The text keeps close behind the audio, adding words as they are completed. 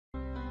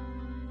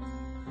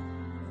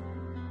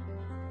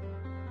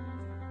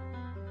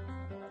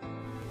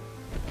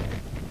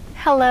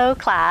Hello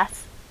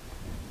class.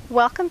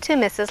 Welcome to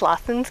Mrs.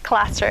 Lawson's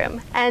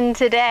classroom, and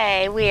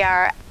today we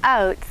are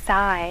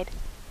outside.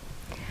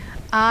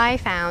 I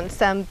found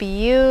some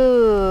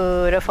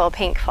beautiful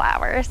pink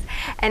flowers,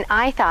 and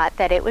I thought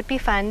that it would be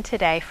fun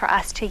today for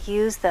us to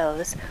use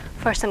those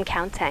for some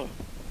counting.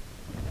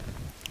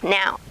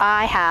 Now,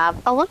 I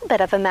have a little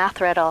bit of a math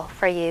riddle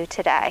for you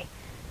today.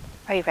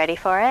 Are you ready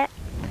for it?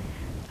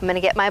 I'm going to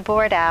get my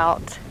board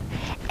out,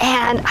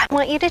 and I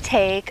want you to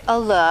take a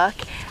look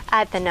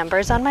at the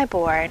numbers on my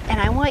board,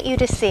 and I want you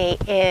to see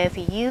if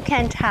you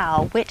can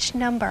tell which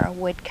number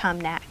would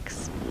come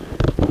next.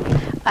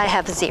 I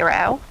have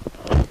 0,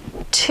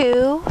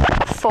 2,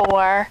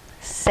 4,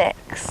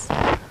 6.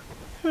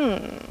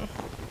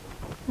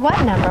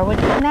 What number would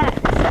come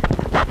next?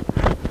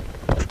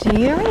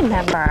 Do you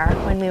remember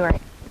when we were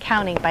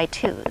counting by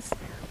twos?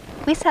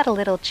 We said a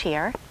little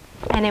cheer,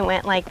 and it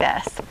went like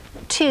this.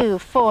 2,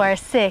 4,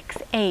 6,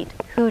 8.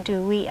 Who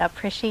do we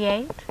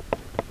appreciate?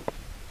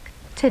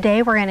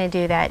 Today we're going to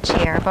do that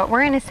cheer, but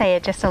we're going to say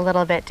it just a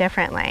little bit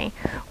differently.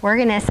 We're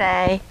going to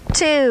say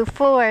 2,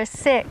 4,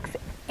 6,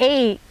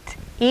 8.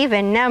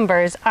 Even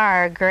numbers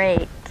are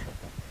great.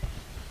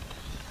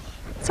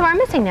 So our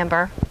missing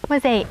number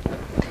was 8.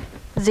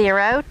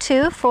 0,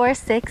 2, 4,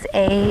 6,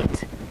 8.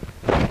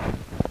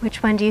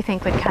 Which one do you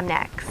think would come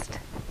next?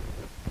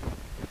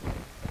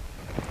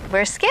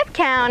 We're skip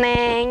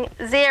counting.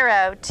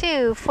 0,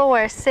 2,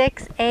 4,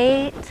 6,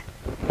 8,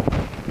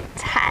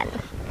 10.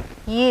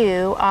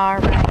 You are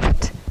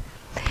right.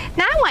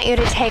 Now I want you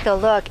to take a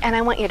look and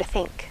I want you to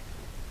think.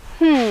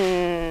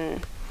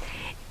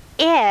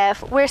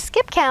 If we're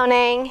skip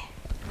counting,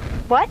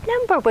 what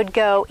number would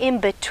go in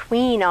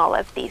between all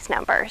of these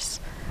numbers?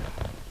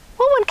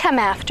 What would come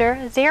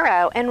after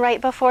 0 and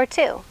right before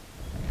 2?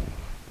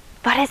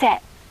 What is it?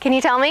 Can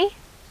you tell me?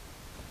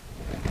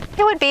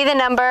 It would be the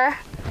number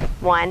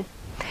 1.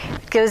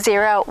 Go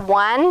 0,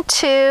 1,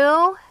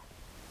 2.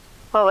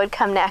 What would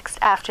come next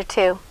after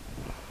 2?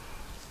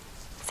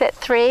 Is it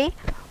 3?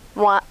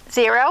 1,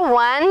 0,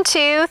 1,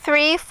 2,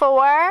 3,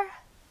 4.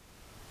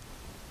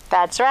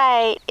 That's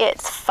right.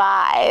 It's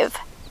 5.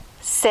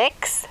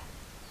 6.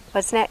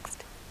 What's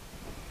next?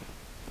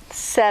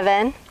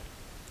 7,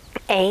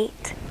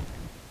 8.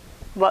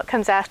 What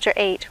comes after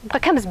 8?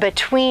 What comes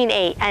between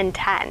 8 and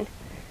 10?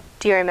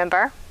 Do you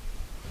remember?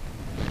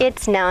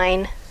 It's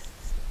 9.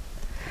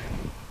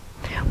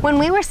 When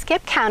we were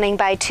skip counting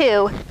by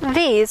 2,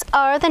 these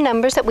are the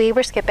numbers that we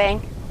were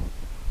skipping.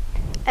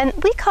 And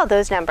we call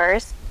those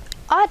numbers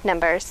odd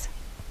numbers.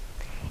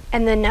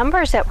 And the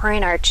numbers that were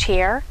in our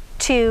cheer,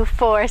 2,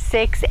 4,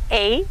 6,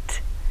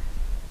 8,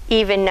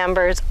 even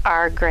numbers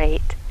are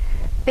great.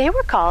 They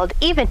were called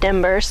even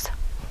numbers.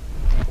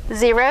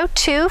 0,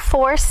 2,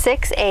 4,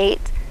 6, 8,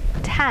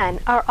 10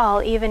 are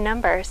all even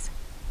numbers.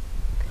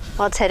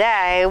 Well,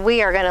 today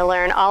we are going to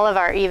learn all of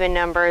our even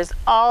numbers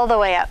all the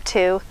way up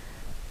to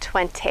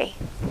 20.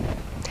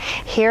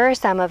 Here are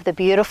some of the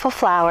beautiful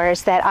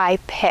flowers that I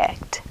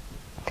picked.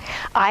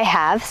 I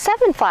have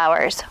 7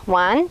 flowers.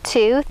 1,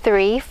 2,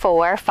 3,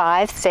 4,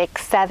 5,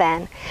 6,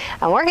 7.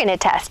 And we're going to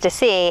test to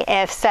see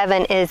if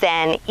 7 is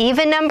an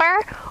even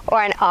number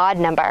or an odd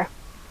number.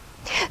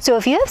 So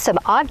if you have some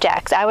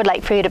objects, I would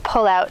like for you to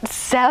pull out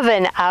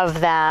 7 of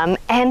them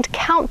and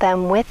count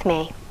them with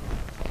me.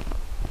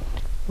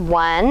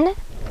 1,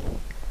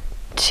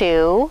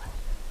 2,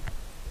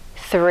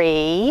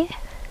 3,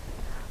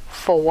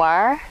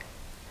 4,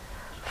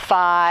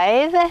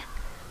 5,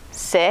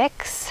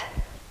 6,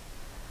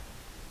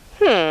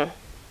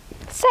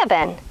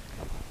 7.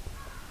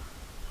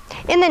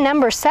 In the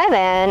number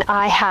 7,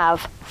 I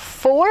have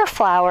 4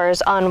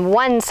 flowers on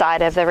one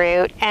side of the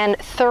root and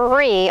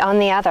 3 on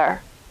the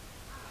other.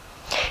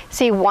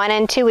 See, 1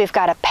 and 2, we've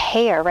got a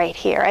pair right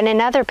here, and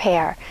another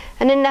pair,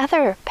 and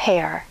another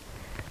pair.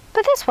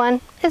 But this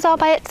one is all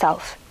by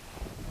itself.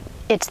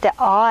 It's the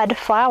odd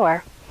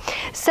flower.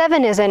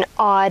 7 is an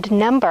odd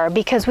number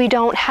because we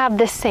don't have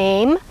the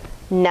same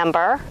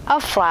number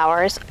of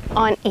flowers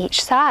on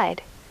each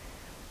side.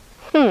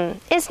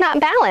 It's not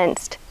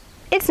balanced.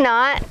 It's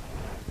not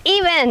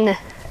even.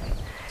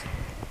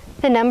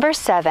 The number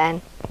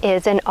 7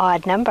 is an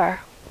odd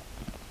number.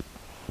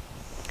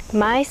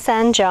 My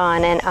son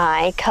John and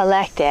I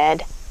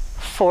collected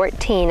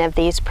 14 of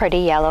these pretty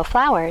yellow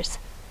flowers.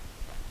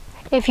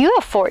 If you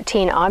have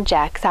 14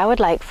 objects, I would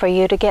like for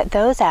you to get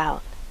those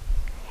out.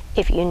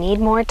 If you need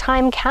more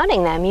time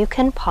counting them, you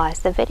can pause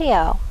the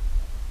video.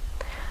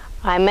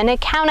 I'm going to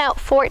count out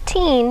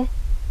 14.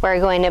 We're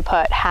going to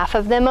put half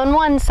of them on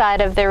one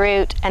side of the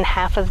root and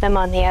half of them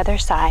on the other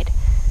side.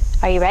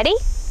 Are you ready?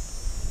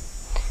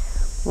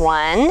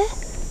 1,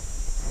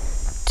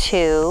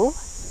 2,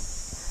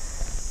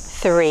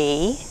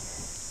 3,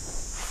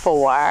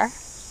 4,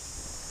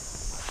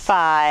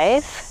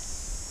 5,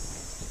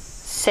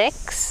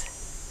 6,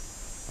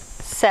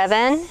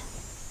 7,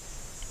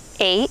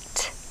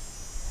 8,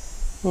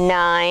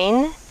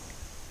 9,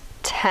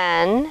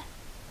 10,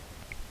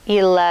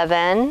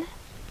 11,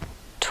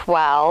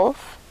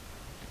 12,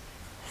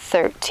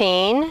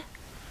 13,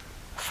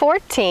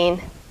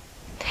 14.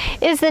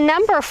 Is the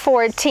number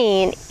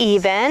 14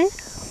 even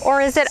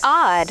or is it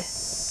odd?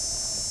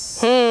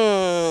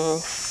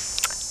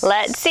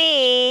 Let's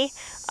see.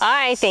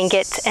 I think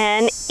it's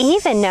an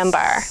even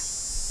number.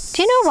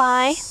 Do you know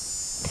why?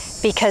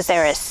 Because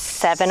there is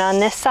 7 on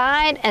this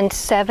side and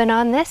 7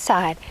 on this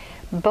side.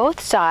 Both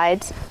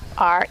sides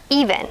are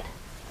even.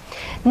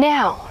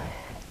 Now,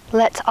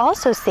 let's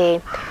also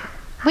see.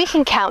 We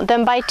can count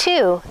them by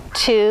 2.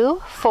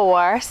 2,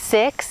 4,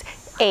 6,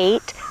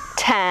 8,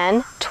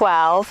 10,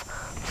 12,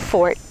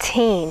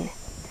 14.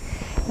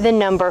 The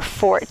number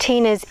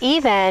 14 is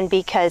even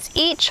because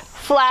each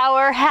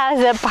flower has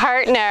a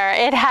partner.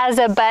 It has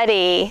a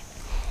buddy.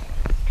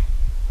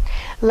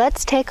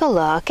 Let's take a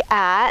look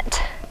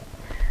at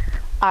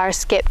our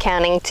skip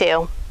counting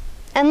 2.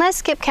 And let's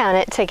skip count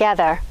it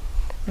together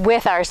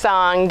with our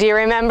song. Do you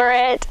remember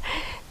it?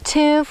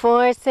 2,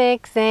 4,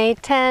 6,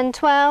 8, 10,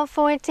 12,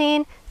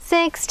 14,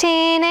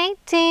 16,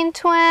 18,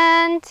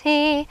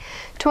 20,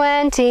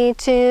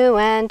 22,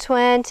 and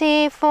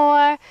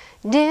 24.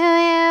 Do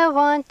you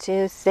want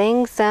to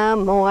sing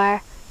some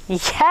more?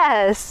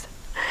 Yes!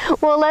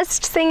 Well,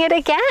 let's sing it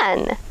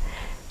again.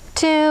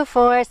 2,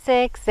 4,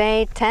 6,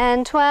 8,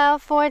 10,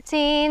 12,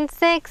 14,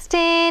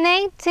 16,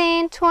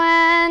 18,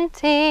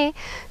 20,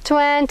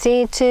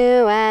 22,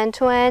 and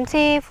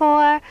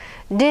 24.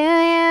 Do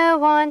you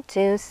want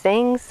to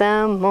sing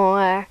some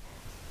more?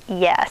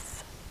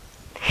 Yes.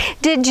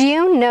 Did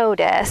you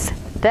notice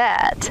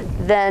that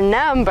the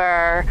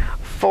number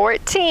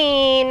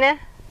 14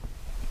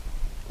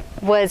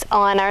 was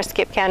on our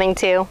skip counting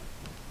 2?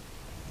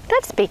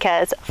 That's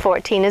because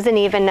 14 is an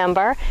even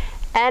number,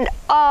 and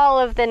all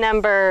of the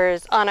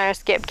numbers on our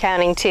skip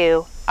counting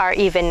 2 are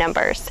even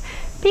numbers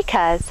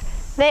because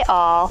they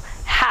all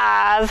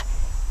have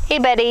a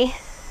buddy.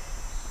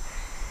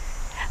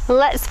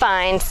 Let's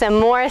find some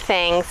more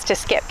things to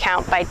skip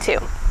count by 2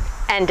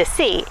 and to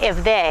see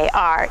if they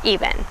are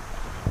even.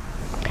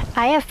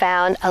 I have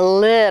found a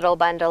little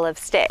bundle of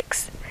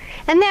sticks,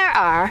 and there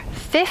are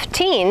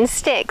 15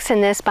 sticks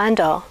in this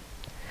bundle.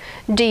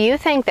 Do you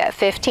think that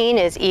 15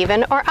 is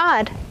even or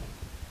odd?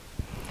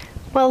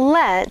 Well,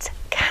 let's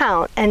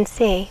count and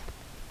see.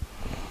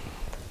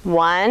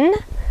 1,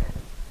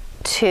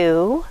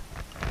 2,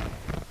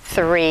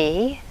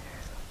 3,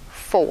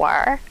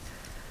 4,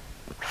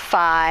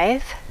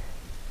 5,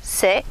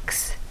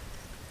 6,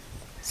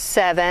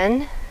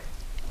 7,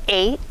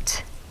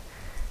 8,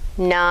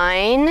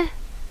 9,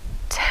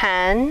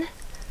 10,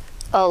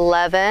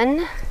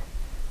 11,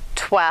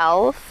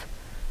 12,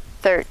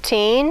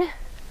 13,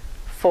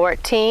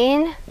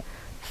 14,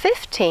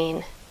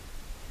 15.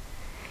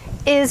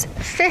 Is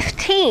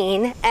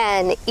 15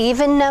 an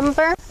even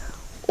number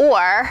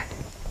or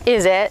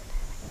is it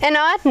an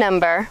odd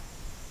number?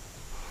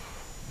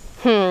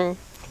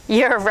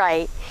 You're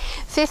right.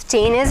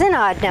 15 is an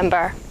odd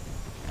number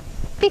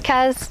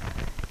because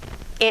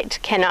it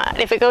cannot.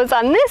 If it goes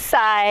on this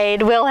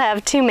side, we'll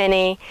have too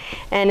many.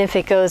 And if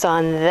it goes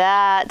on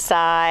that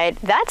side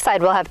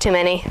will have too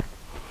many.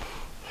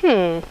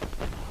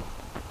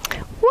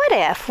 What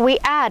if we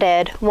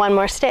added one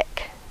more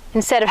stick?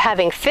 Instead of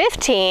having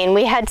 15,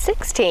 we had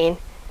 16.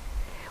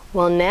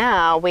 Well,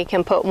 now we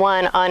can put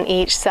 1 on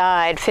each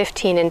side,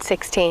 15 and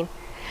 16.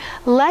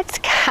 Let's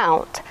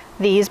count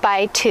these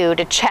by 2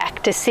 to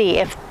check to see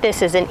if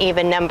this is an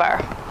even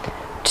number.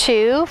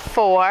 2,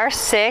 4,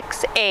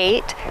 6,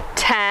 8,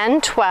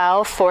 10,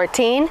 12,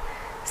 14,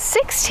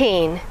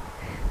 16.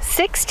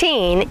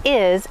 16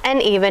 is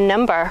an even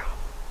number.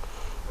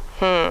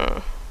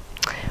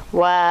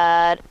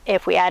 What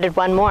if we added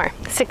one more?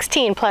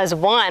 16 plus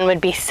 1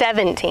 would be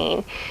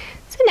 17.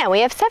 So now we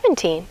have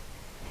 17.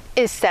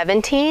 Is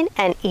 17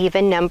 an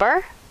even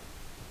number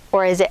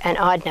or is it an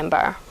odd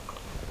number?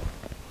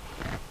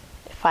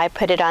 If I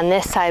put it on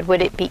this side,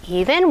 would it be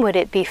even? Would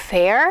it be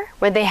fair?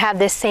 Would they have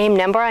the same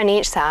number on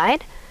each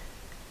side?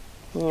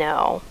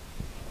 No.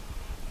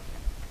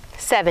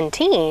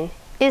 17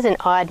 is an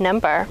odd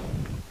number.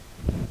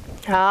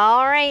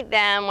 All right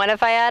then, what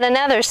if I add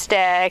another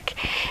stick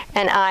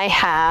and I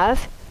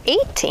have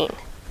 18?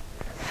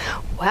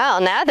 Well,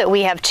 now that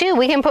we have 2,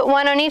 we can put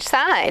 1 on each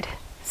side.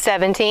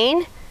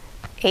 17,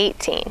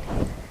 18.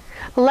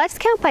 Let's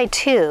count by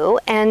 2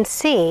 and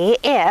see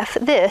if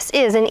this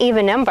is an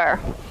even number.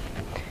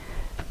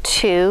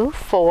 2,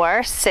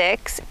 4,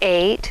 6,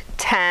 8,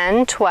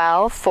 10,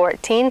 12,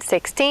 14,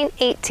 16,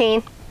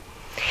 18.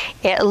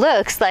 It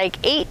looks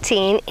like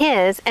 18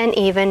 is an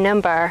even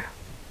number.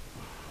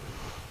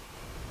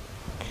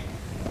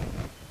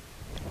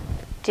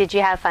 Did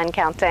you have fun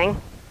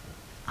counting?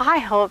 I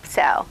hope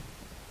so.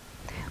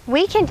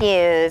 We can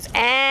use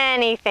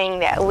anything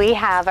that we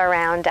have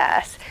around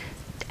us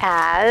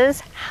as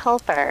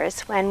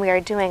helpers when we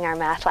are doing our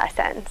math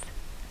lessons.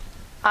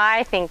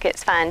 I think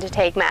it's fun to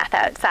take math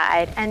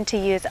outside and to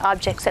use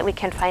objects that we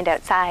can find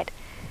outside.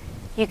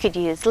 You could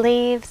use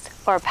leaves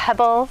or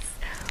pebbles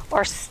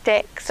or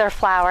sticks or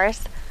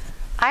flowers.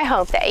 I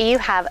hope that you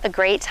have a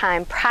great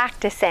time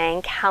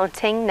practicing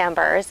counting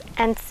numbers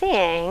and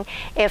seeing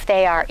if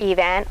they are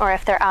even or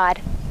if they're odd.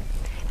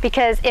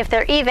 because if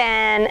they're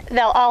even,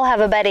 they'll all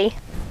have a buddy.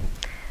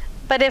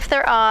 But if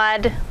they're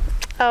odd,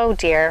 oh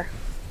dear,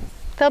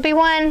 there'll be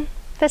one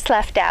that's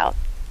left out.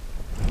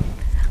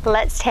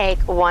 Let's take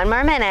one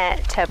more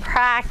minute to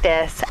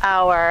practice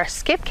our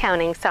skip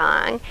counting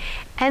song,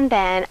 and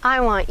then I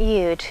want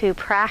you to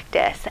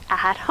practice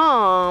at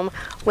home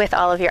with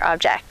all of your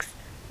objects.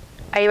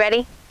 Are you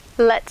ready?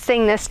 Let's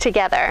sing this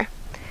together.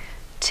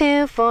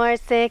 2, 4,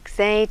 6,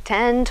 8,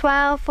 10,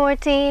 12,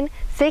 14,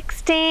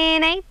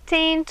 16,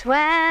 18,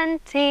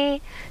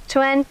 20,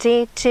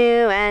 22,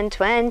 and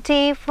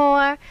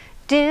 24.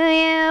 Do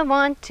you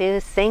want to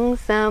sing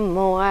some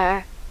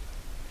more?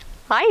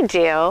 I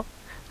do.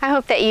 I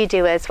hope that you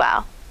do as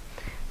well.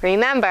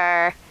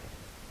 Remember,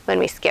 when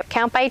we skip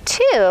count by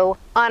 2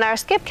 on our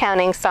skip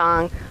counting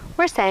song,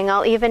 we're saying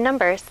all even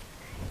numbers.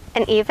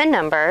 And even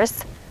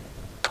numbers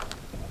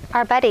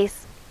are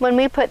buddies. When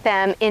we put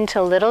them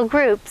into little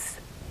groups,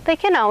 they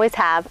can always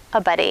have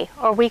a buddy,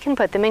 or we can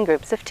put them in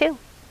groups of 2.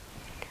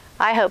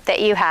 I hope that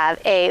you have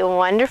a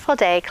wonderful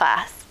day,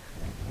 class.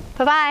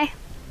 Bye-bye.